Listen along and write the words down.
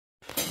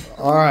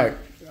All right.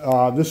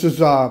 This is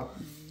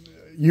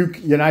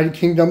United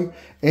Kingdom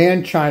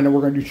and China.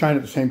 We're going to do China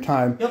at the same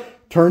time.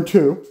 Yep. Turn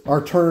 2,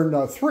 or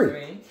turn 3.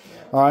 Yeah.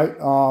 All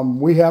right.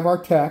 We have our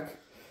tech,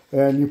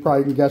 and you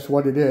probably can guess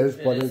what it is,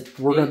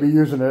 we're going to be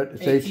using it.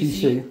 It's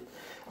ATC.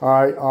 All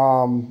right.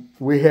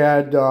 We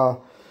had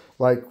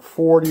like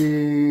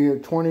 40,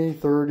 20,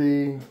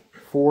 30,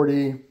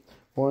 40,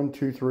 1,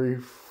 2, 3,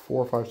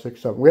 4, 5,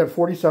 6, 7. We had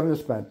 47 to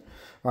spend.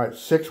 All right.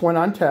 6 went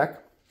on tech.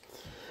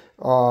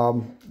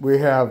 We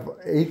have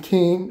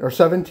 18 or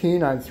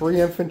 17 on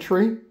 3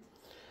 infantry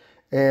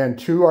and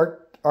 2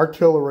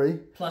 artillery.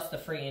 Plus the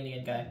free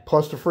Indian guy.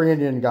 Plus the free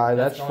Indian guy.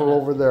 That's for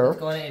over there. That's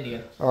going to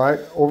India. All right.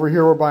 Over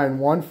here we're buying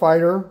 1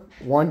 fighter,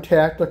 1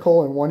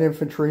 tactical, and 1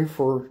 infantry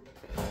for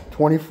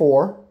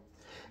 24.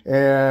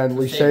 And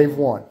we save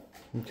 1.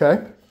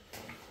 Okay?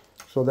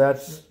 So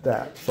that's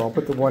that. So I'll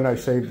put the one I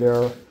saved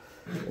there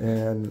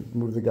and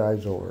move the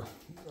guys over.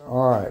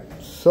 All right.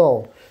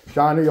 So,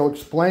 Johnny, you'll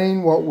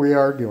explain what we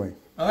are doing.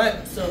 All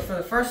right. So for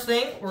the first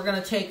thing, we're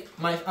going to take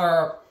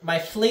my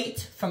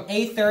fleet from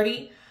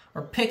A30.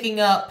 We're picking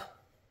up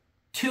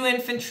 2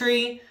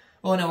 infantry.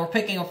 Well, no, we're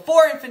picking up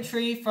 4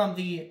 infantry from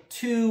the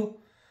 2...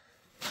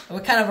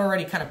 We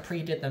already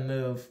pre-did the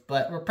move,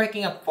 but we're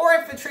picking up 4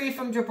 infantry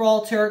from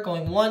Gibraltar,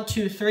 going 1,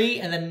 2, 3,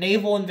 and then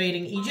naval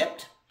invading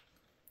Egypt.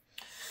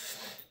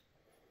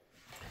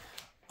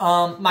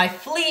 My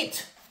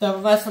fleet, the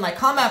rest of my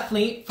combat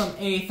fleet from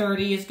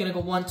A30 is going to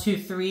go 1, 2,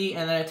 3,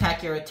 and then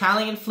attack your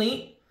Italian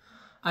fleet.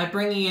 I'm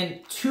bringing in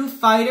 2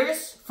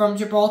 fighters from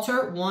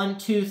Gibraltar, 1,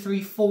 2,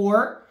 3,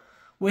 4,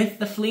 with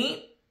the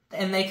fleet,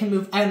 and they can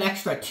move an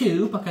extra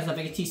 2 because of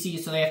ATC,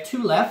 so they have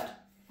 2 left.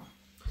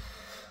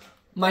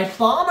 My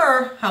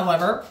bomber,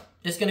 however,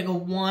 is going to go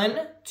 1,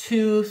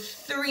 2,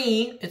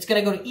 3. It's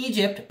going to go to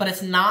Egypt, but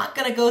it's not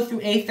going to go through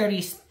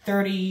A36.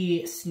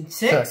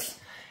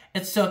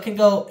 So it can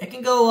go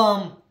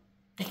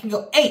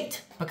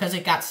 8 because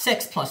it got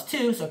 6 plus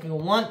 2. So it can go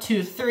 1,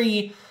 2,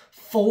 3,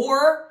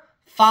 4,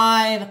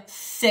 5,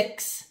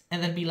 6,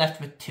 and then be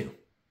left with 2.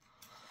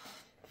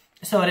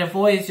 So it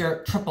avoids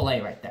your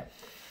AAA right there.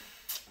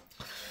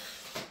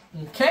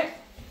 Okay.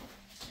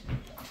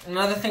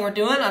 Another thing we're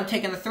doing, I'm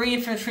taking the 3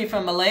 infantry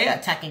from Malaya,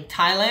 attacking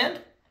Thailand,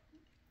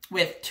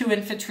 with 2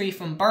 infantry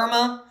from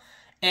Burma,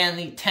 and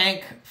the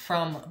tank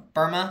from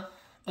Burma.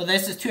 Oh,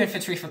 this is 2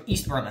 infantry from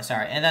East Burma,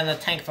 sorry, and then the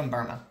tank from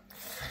Burma.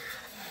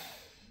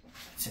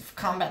 So for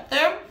combat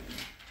there.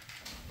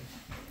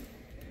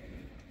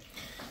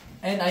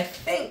 And I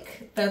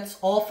think that's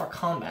all for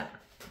combat.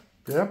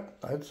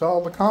 Yep, that's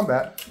all the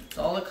combat. That's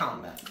all the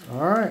combat.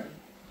 All right.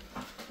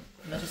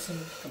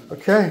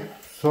 Okay,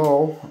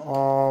 so,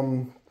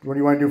 what do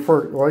you want to do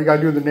first? Well, you got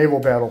to do the naval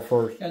battle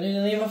first. Gotta do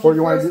the naval Or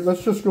you first? want to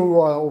let's just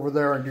go over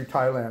there and do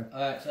Thailand. All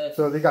right,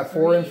 so they got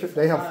 4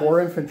 they have 4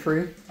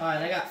 infantry. All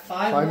right, I got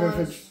 5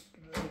 ones.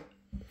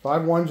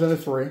 5 ones and a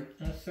 3.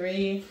 And a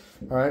 3.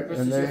 All right,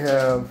 and they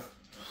have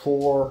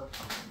 4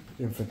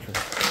 infantry.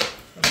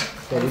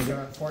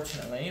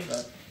 Unfortunately,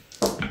 but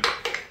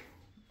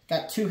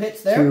got 2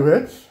 hits there. 2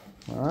 hits.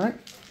 All right.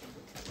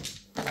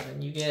 And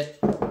then you get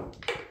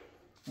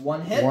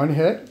 1 hit. 1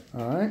 hit.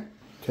 All right.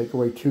 Take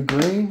away 2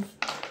 green.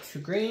 2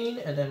 green,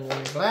 and then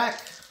 1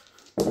 black.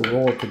 We'll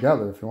roll it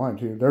together if you want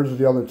to. There's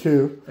the other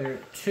 2. There are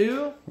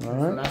 2. All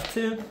right. The last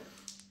 2.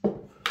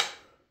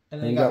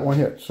 And then you got 1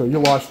 hit. So you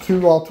lost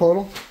 2 all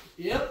total?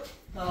 Yep.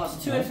 I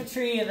lost 2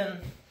 infantry and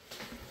then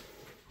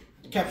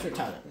captured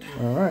Thailand.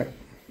 All right.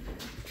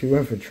 2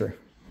 infantry.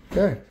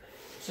 Okay.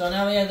 So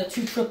now we have the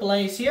 2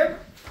 AAAs here.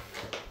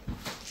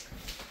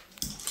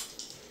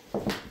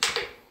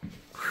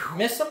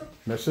 Miss them.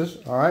 Misses.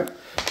 All right.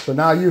 So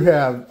now you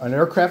have an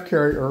aircraft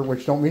carrier,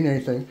 which don't mean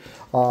anything.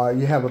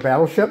 You have a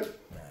battleship.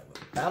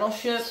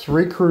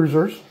 3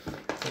 cruisers.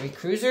 3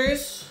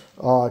 cruisers.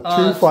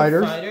 2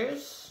 fighters.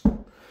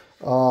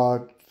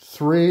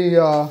 3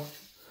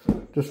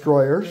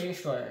 destroyers. 3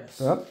 destroyers.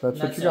 Yep, that's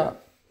what you got.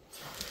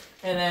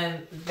 And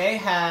then they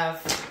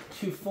have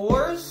 2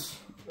 4s.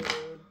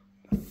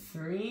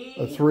 3.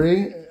 A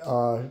 3.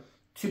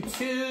 2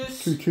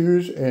 2s. 2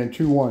 2s and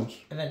 2 1s.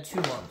 And then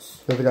 2 1s.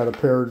 Because they got a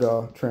paired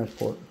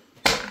transport.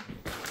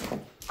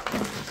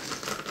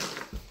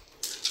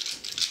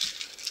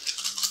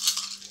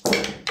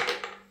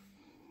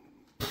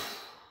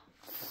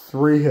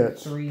 3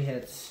 hits. 3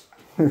 hits.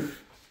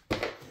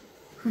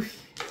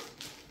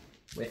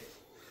 With.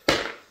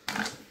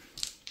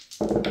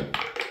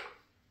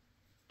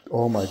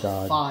 Oh my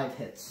God. 5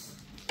 hits.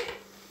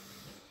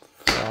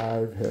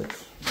 5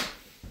 hits.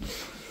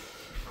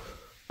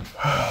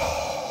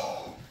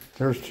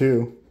 There's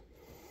 2.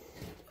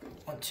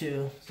 1,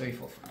 2, 3,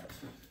 4, 5.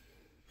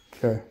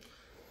 Okay.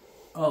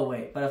 Oh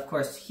wait, but of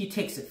course he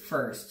takes it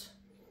first.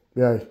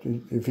 Yeah,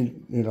 if he,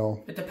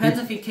 It depends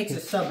if he takes a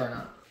sub or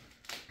not.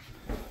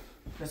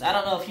 Because I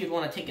don't know if you'd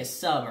want to take a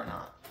sub or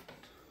not.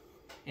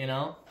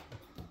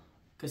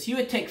 Because he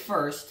would take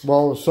first.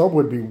 Well, the sub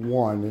would be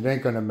 1. It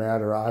ain't going to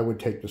matter. I would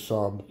take the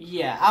sub.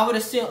 Yeah, I would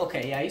assume.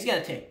 Okay, yeah, he's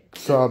going to take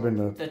sub and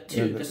the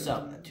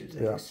sub and the 2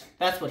 things. Yeah.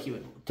 That's what he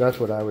would. That's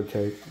what I would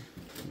take.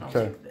 I'll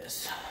Okay. take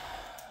this.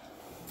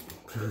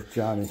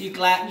 Johnny. You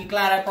glad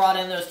I brought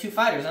in those 2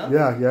 fighters, huh?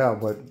 Yeah,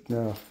 but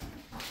yeah.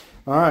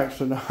 All right,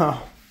 so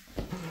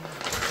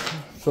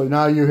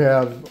now you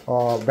have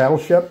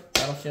battleship.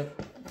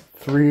 Battleship.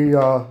 3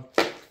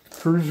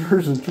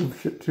 cruisers and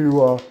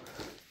 2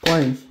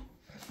 planes.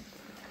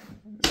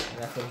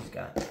 That's what he's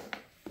got.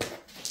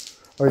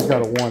 Oh, he's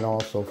got a 1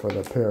 also for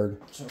the paired.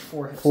 So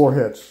 4 hits. 4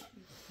 hits.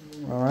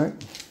 All right.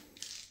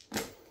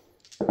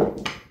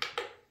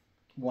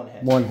 1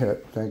 hit. 1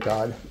 hit, thank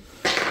God.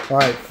 All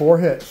right, 4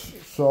 hits.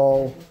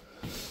 So,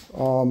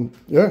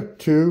 yeah,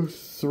 2,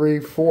 3,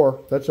 4.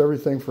 That's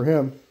everything for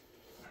him.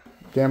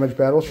 Damage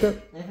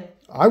battleship? Mm-hmm.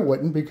 I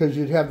wouldn't because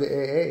you'd have the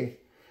AA.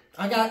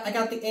 I got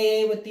the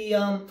AA with the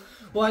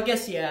well, I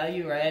guess yeah,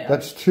 you're right.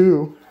 That's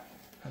 2.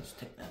 I'll just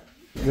take that.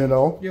 You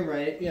know. You're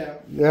right. Yeah.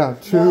 Yeah,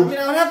 2. Well, I mean,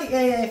 I would have the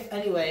AA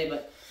anyway,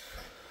 but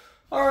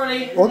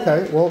already.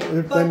 Okay. Well,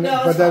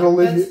 that'll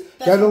leave you.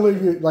 That'll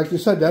leave you. Like you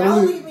said,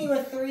 that'll leave me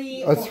with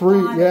 3. A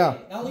 3. Yeah.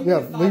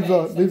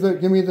 Leave the.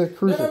 Give me the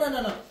cruiser.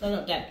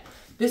 No, Dad.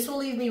 This will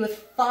leave me with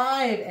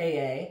 5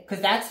 AA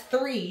because that's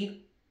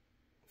 3,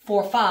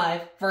 4,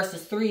 5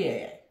 versus 3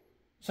 AA.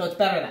 So it's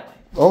better that way.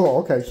 Oh,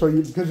 okay. So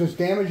because it's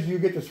damaged, you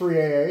get the 3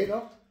 AA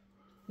though.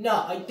 No,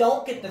 I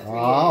don't get the 3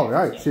 AA. Oh,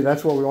 right. See,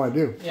 that's what we want to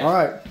do. Yeah. All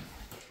right.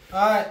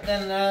 All right,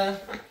 then.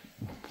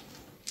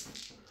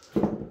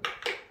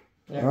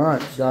 Yeah. All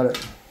right, got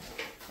it.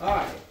 All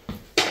right.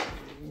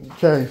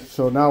 Okay,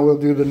 so now we'll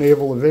do the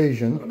naval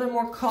evasion. A little bit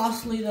more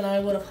costly than I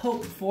would have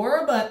hoped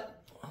for,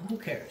 but who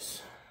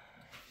cares?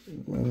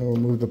 And we'll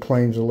move the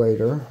planes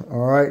later.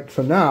 All right,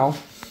 so now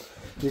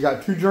you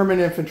got 2 German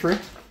infantry.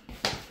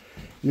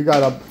 You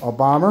got a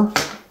bomber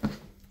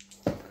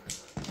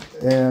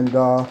and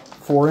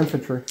 4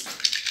 infantry.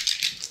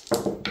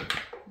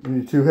 You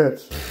need 2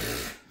 hits.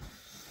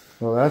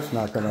 Well, that's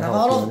not going to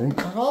help you any.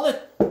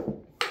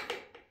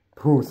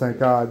 Ooh, thank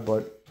God!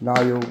 But now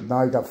you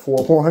got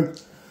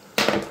 4-1.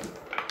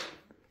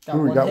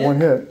 Ooh, you got 1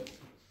 hit.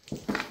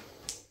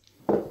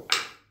 Ooh,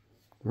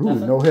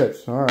 nothing. No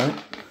hits. All right.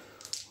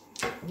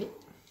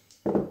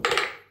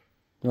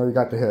 No, you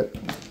got the hit.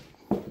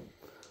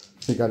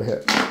 You got a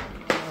hit.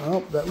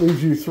 Well, that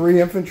leaves you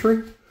 3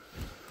 infantry.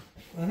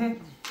 Mm-hmm.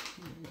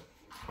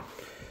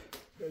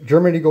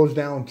 Germany goes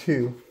down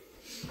 2.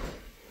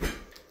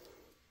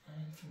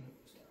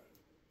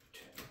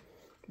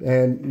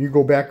 And you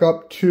go back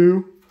up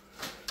 2.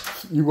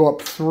 You go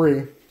up 3.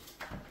 I'm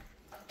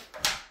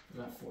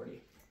at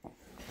 40.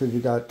 Because you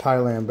got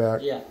Thailand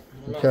back. Yeah.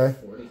 I'm okay.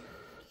 At 40.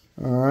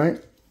 All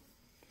right.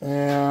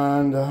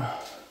 And,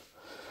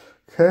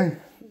 okay.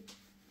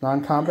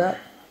 Non-combat?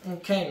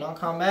 Okay,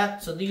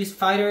 non-combat. So these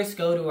fighters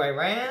go to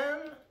Iran,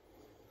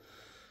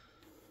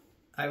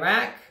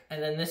 Iraq,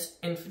 and then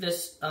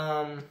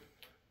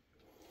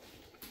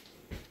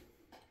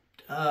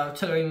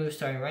artillery moves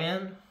to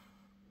Iran.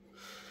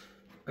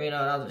 Or, you know,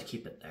 I'll just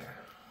keep it there.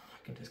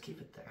 I can just keep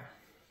it there.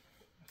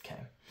 Okay.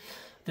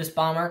 This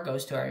bomber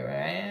goes to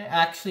Iran.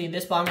 Actually,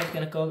 this bomber is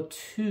going to go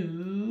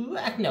to...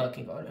 No, it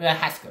can go... It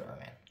has to go to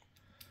Iran.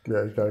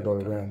 Yeah, he's got to go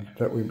to Iran.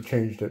 That we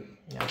changed it.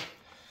 Yeah.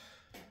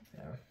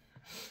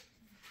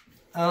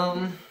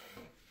 I'm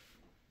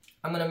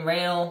going to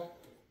rail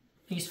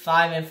these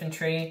 5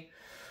 infantry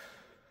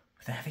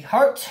with a heavy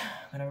heart.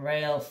 I'm going to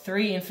rail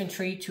 3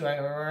 infantry to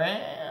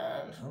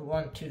Iran. So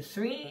 1, 2,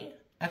 3.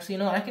 Actually, you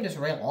know what? I can just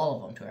rail all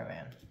of them to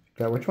Iran. Is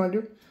that what you want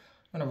to do?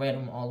 I'm going to rail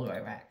them all to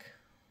Iraq.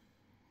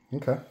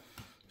 Okay.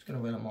 Just going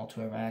to rail them all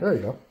to Iraq. There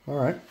you go. All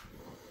right.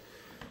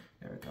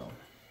 There we go.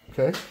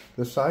 Okay.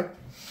 This side?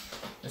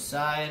 This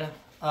side.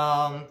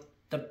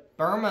 The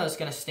Burma is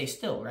going to stay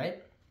still,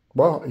 right?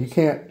 Well, you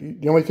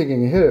can't. The only thing you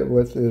can hit it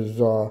with is...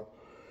 well,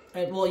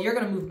 you're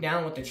going to move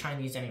down with the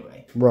Chinese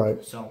anyway.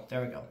 Right. So,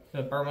 there we go.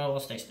 The Burma will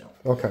stay still.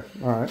 Okay.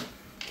 All right.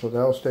 So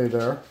that'll stay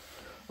there.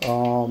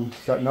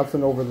 Got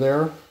nothing over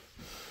there.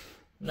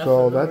 Nothing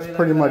so that's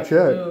pretty much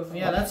it. Move.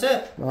 Yeah, that's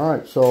it. All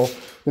right. So,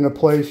 you're going to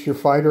place your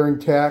fighter in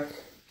TAC.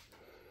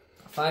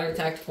 Fighter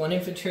tactical 1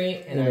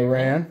 infantry in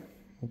Iran.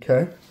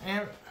 Okay.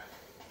 And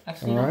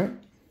actually, all right.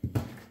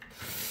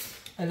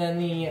 And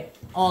then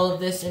all of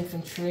this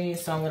infantry.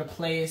 So I'm going to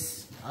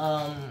place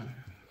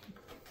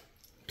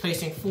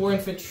placing 4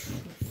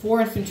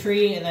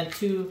 infantry, and then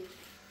 2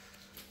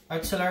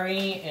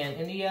 artillery in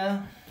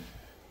India.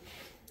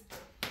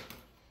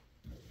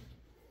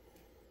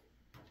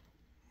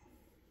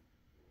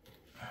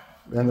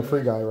 And the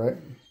free guy, right?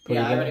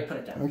 Yeah, I already put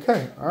it down.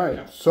 Okay, all right.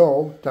 Yeah.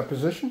 So,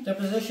 deposition?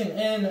 Deposition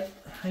in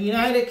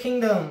United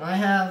Kingdom. I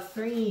have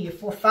 3,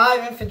 4,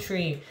 5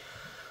 infantry,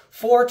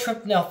 5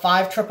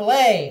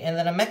 AAA, and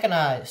then a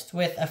mechanized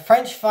with a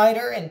French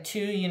fighter and 2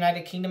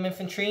 United Kingdom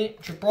infantry.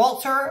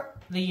 Gibraltar,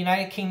 the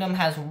United Kingdom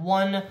has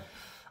 1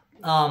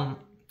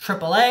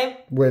 AAA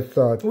with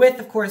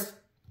of course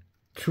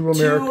 2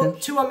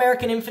 Americans, 2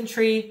 American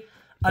infantry,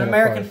 an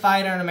American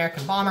fighter, and an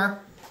American bomber.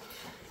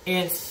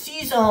 In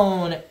Sea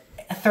Zone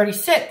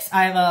 36,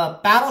 I have a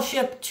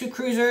battleship, 2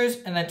 cruisers,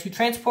 and then 2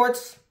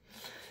 transports.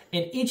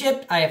 In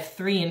Egypt, I have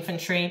 3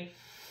 infantry.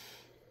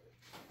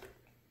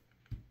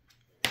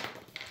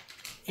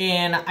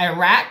 In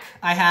Iraq,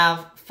 I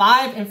have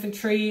 5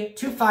 infantry,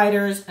 2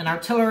 fighters, an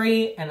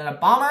artillery, and then a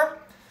bomber.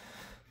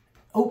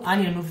 Oh, I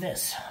need to move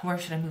this. Where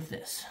should I move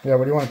this? Yeah,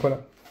 what do you want to put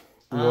up?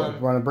 You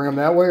want to bring them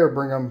that way or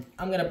bring them?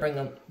 I'm going to bring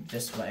them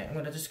this way.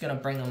 I'm just going to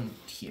bring them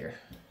here.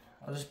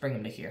 I'll just bring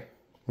them to here.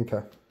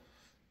 Okay.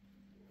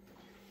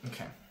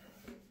 Okay.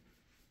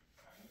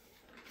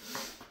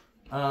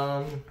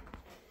 And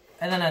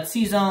then at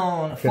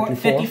C-Zone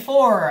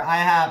 54, I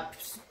have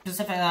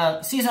specific,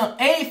 C-Zone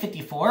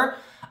A54,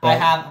 I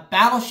have a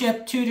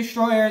battleship, 2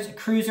 destroyers, a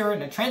cruiser,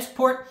 and a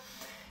transport.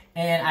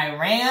 And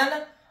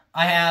Iran,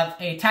 I have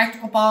a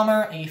tactical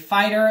bomber, a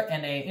fighter,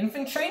 and a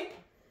infantry.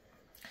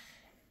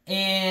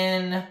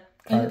 In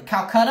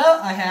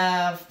Calcutta, I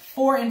have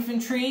 4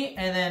 infantry,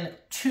 and then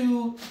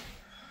 2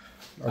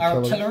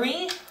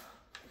 artillery.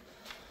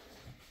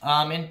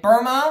 In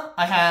Burma,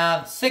 I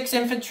have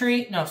 7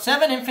 infantry,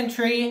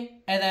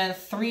 and then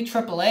 3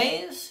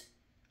 AAAs.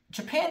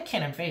 Japan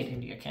can't invade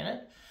India, can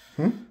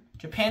it?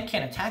 Japan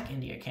can't attack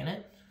India, can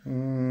it?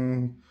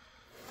 1,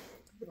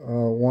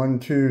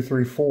 2,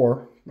 3,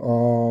 4.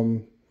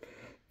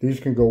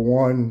 These can go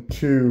 1,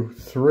 2,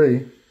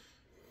 3.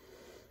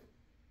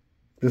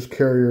 This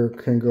carrier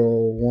can go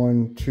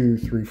 1, 2,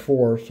 3,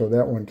 4, so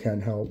that one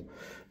can help.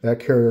 That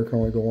carrier can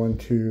only go 1,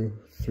 2,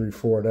 3,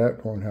 4.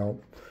 That won't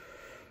help.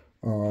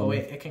 Oh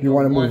wait, it can go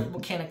 1. Well,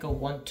 can it go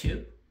 1,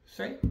 2,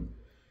 3?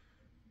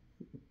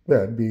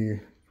 Yeah, it'd be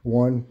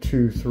 1,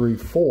 2, 3,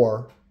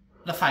 4.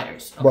 The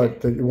fighters, okay.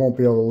 But it won't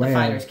be able to land. The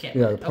fighters can't.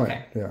 Yeah, the plane.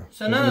 Okay. Yeah.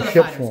 So none of the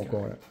ships fighters won't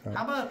go in it.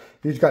 How about?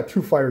 He's got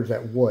 2 fighters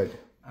that would.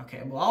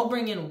 Okay, well I'll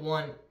bring in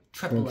 1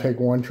 AAA. You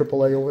take 1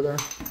 AAA over there.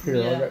 Here,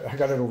 yeah. I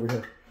got it over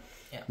here.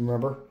 Yeah.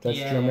 Remember? That's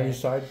Germany's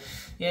side.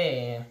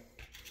 Yeah.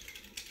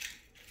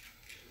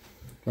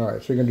 All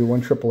right, so you're gonna do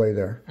 1 AAA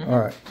there. All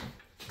right.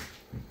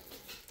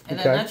 And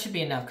then that should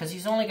be enough because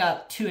he's only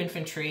got 2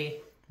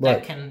 infantry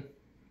that can.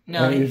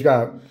 No, and he's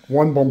got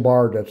 1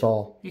 bombard. That's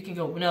all. You can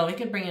go. No, he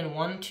can bring in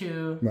 1,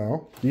 2.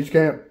 No, these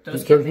can't.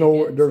 There's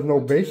no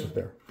bases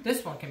there.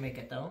 This one can make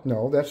it though.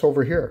 No, that's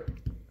over here.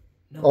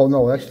 No, oh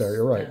no, that's there.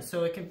 You're right. Yeah,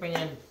 so it can bring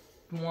in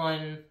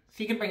 1. If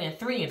he can bring in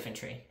 3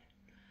 infantry.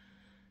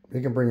 He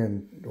can bring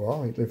in.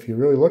 Well, if you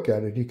really look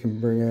at it, he can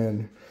bring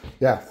in.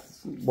 Yeah,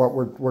 what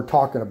we're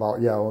talking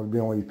about. Yeah, it would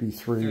only be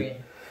 3.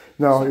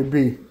 No, it'd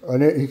be.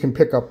 He can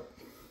pick up.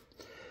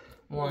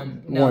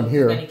 1. No, 1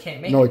 here. Then he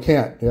can't make no, it. He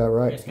can't. Yeah,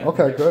 right.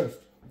 Okay, good.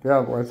 Yeah,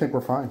 well, I think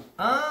we're fine.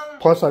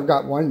 Plus, I've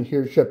got 1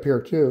 ship here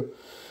too,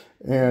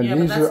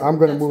 and these are. I'm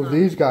going to move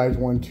these guys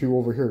 1, 2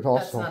 over here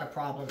also. That's not a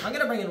problem. I'm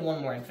going to bring in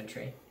 1 more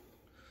infantry.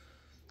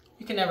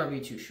 You can never be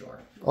too sure.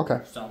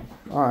 Okay. So.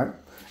 All right,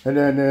 and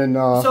then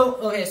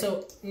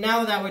So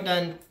now that we're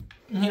done,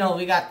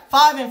 we got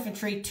 5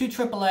 infantry, 2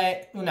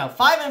 AAA. No,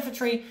 5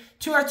 infantry,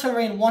 2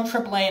 artillery, and 1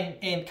 AAA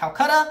in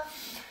Calcutta.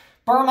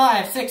 Burma, I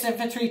have 6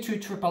 infantry, 2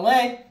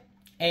 AAA.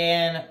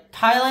 In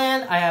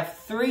Thailand, I have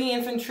 3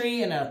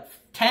 infantry and a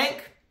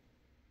tank.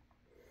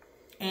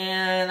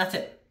 And that's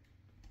it.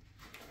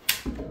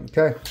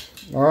 Okay.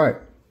 All right.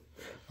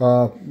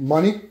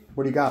 Money?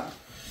 What do you got?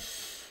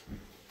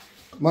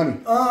 Money.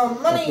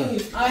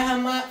 Money. I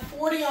have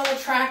 40 on the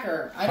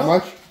tracker. How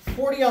much?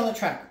 40 on the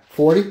tracker.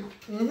 40?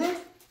 Mm-hmm.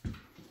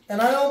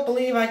 And I don't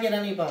believe I get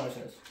any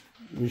bonuses.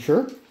 You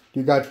sure?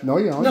 You got, no,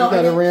 you don't. No, you got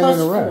I get Iran plus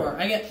and Iraq. 4.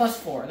 I get plus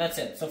 4. That's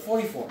it. So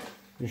 44.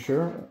 You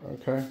sure?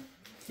 Okay.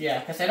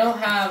 Yeah, because I don't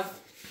have,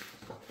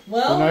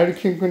 well... United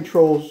Kingdom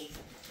controls...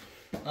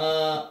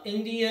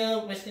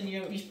 India, West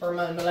India, East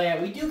Burma, and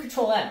Malaya. We do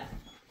control that.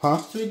 Huh?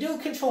 So we do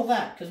control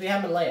that, because we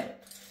have Malaya.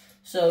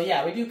 So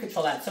yeah, we do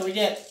control that. So we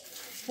get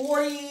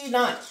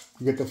 49.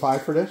 You get the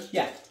 5 for this?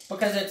 Yeah,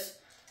 because it's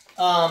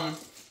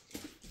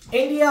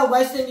India,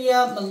 West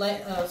India,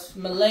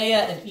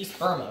 Malaya, and East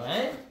Burma,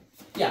 right?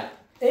 Yeah.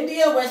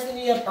 India, West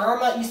India,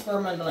 Burma, East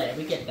Burma, and Malaya.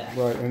 We get that.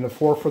 Right, and the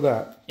 4 for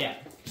that. Yeah.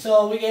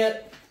 So we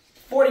get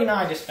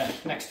 49 to spend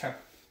next turn.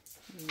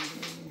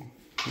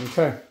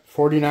 Okay.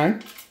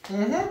 49?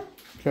 Mm-hmm.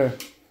 Okay.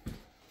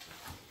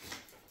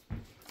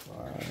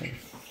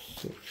 5,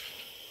 6,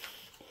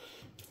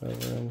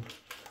 7,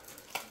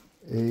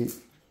 8,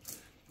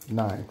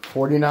 9.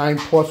 49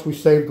 plus we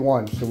saved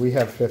 1, so we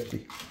have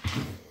 50.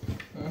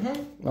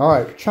 Mm-hmm. All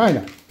right,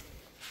 China.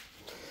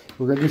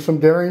 We're going to do some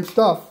daring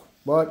stuff,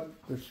 but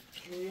it's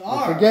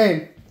a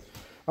game.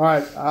 All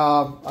right,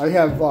 I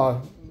have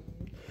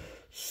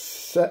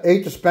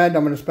 8 to spend.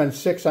 I'm going to spend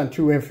 6 on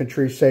 2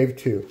 infantry, save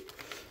 2.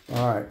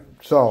 All right.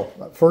 So,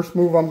 first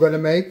move I'm going to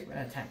make.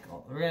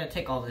 We're going to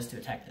take all this to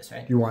attack this,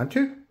 right? You want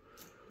to?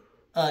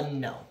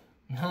 No.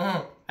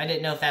 I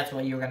didn't know if that's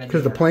what you were going to do.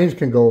 Because the planes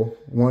can go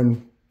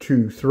 1,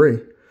 2, 3.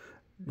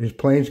 These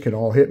planes can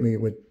all hit me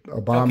with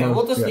a bomber. Okay,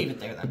 we'll just leave it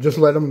there then. Just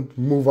let them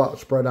move out,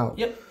 spread out.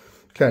 Yep.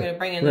 Okay.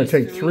 We're going to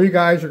take 3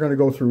 guys. They're going to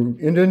go through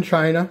India and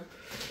China.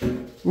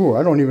 Ooh,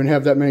 I don't even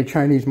have that many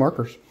Chinese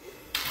markers.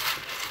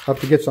 I'll have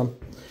to get some.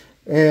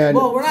 And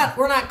well, we're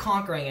not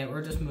conquering it.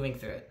 We're just moving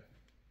through it.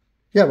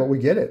 Yeah, but we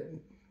get it,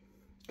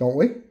 don't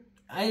we?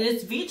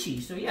 It's Vichy,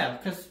 so yeah,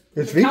 because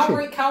it's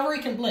Vichy. Cavalry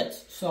can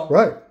blitz. So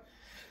right.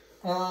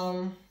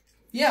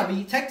 Yeah,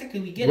 but technically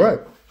we get it. Right.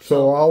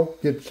 So I'll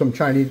get some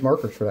Chinese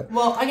markers for that.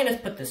 Well, I can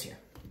just put this here.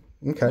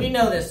 Okay. We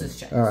know this is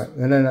Chinese. All right.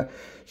 And then,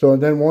 so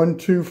then 1,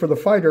 2 for the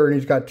fighter, and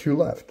he's got 2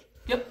 left.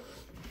 Yep.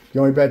 The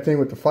only bad thing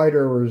with the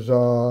fighter was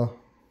you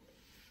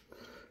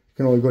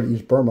can only go to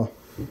East Burma.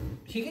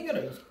 He can go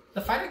to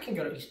the fighter can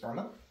go to East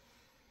Burma.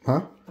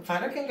 Huh? The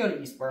fighter can go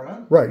to East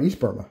Burma. Right, East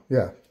Burma.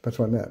 Yeah, that's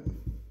what I meant.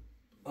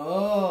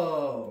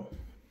 Oh.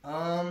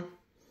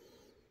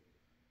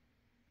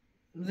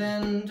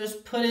 Then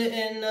just put it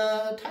in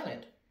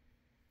Thailand.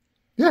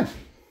 Yeah,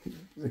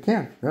 it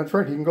can. That's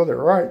right. He can go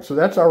there. All right. So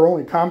that's our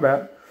only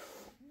combat.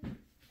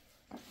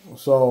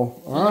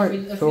 So all right.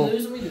 If we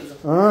lose him, we lose him.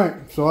 All right.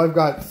 So I've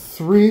got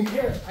 3.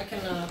 Here, I can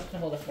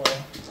hold it for you.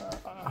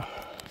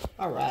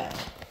 All right.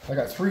 I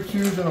got 3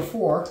 2s and a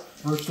 4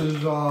 versus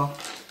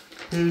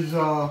his.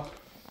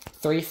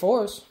 3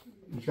 4s.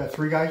 He's got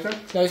 3 guys there.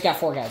 No, he's got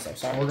 4 guys there.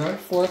 Sorry. 4 guys.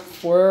 4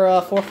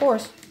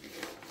 4s.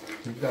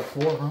 He's got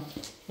 4, huh?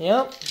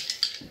 Yep.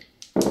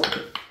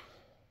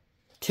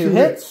 2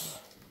 hits.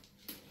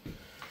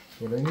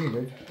 What I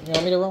needed. You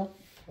want me to roll?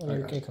 Or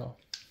you can call.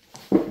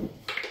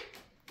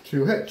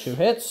 2 hits. 2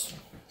 hits.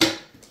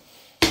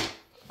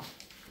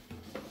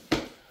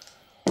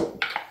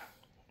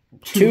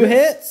 2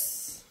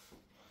 hits.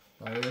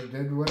 I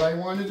did what I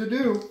wanted to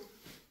do.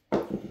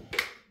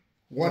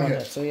 1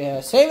 hit. So yeah,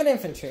 save an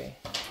infantry.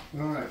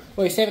 All right.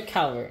 Well, you save a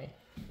cavalry.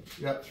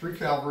 Yep, 3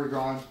 cavalry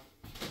gone.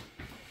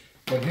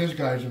 But his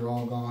guys are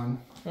all gone.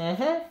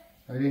 Mm-hmm.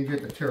 I didn't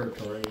get the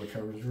territory, which I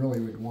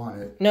really would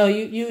want it. No,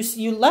 you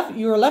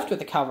were left with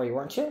the cavalry,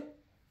 weren't you?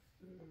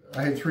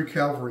 I had 3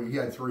 cavalry. He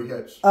had 3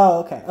 hits. Oh,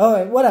 okay. All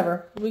right,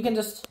 whatever. We can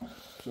just.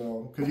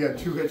 So, because he had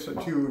 2 hits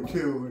at 2 and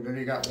 2, and then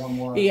he got 1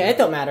 more. Yeah, it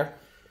don't matter.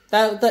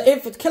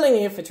 Killing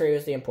the infantry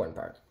is the important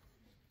part.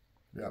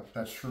 Yeah,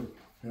 that's true.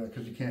 Yeah,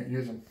 because you can't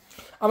use them.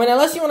 I mean,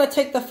 unless you want to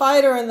take the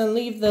fighter and then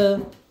leave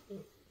the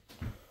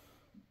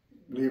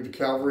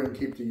cavalry and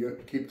take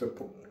the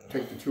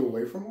 2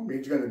 away from him.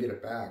 He's going to get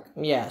it back.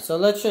 Yeah, so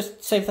let's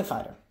just save the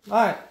fighter.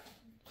 All right,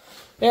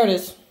 there it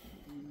is.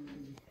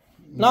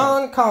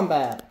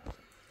 Non-combat.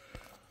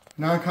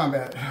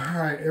 Non-combat.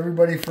 All right,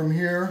 everybody from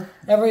here.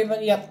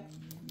 Everybody, yep.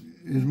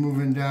 Is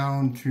moving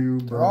down to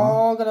Burma. We're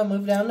all gonna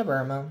move down to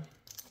Burma.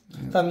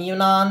 Yep. From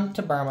Yunnan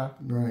to Burma.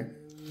 Right.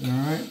 All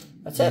right.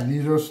 That's it.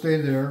 These will stay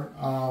there.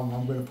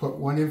 I'm going to put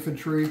 1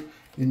 infantry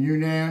in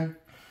Yunnan.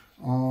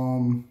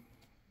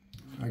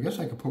 I guess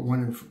I could put 1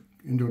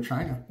 in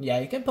Indochina. Yeah,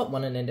 you can put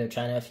 1 in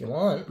Indochina if you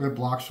want. It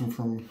blocks them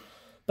from...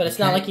 But it's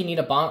not like you need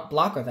a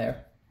blocker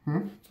there.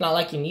 It's not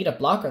like you need a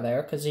blocker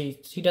there because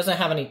he doesn't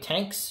have any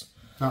tanks.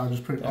 No, I'll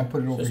put it over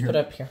here. Just put it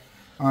up here.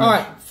 All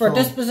right, for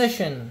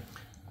disposition.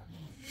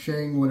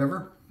 Shang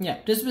whatever? Yeah,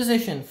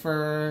 disposition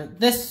for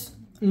this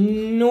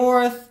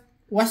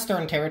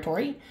northwestern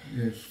territory.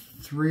 Is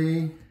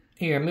 3...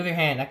 Here, move your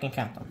hand. I can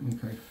count them.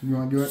 Okay. You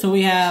want to do it? So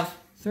we have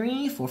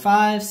 3, 4,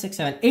 5, 6,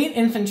 7, 8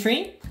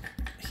 infantry.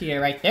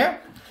 Here, right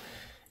there.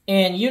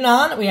 In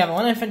Yunnan, we have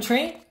 1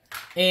 infantry.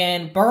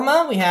 In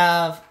Burma, we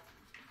have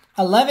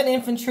 11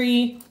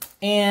 infantry.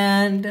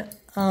 And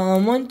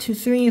 1, 2,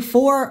 3,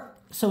 4.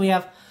 So we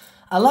have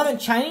 11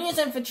 Chinese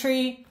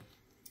infantry,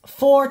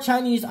 4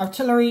 Chinese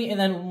artillery, and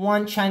then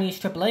 1 Chinese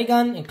AAA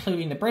gun,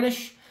 including the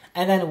British.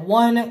 And then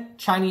 1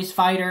 Chinese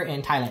fighter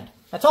in Thailand.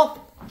 That's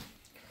all.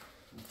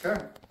 Okay.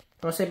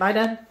 Want to say bye,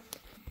 Dad?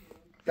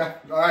 Yeah.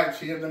 All right.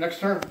 See you in the next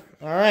turn.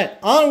 All right.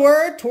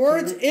 Onward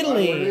towards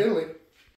Italy. Onward to Italy.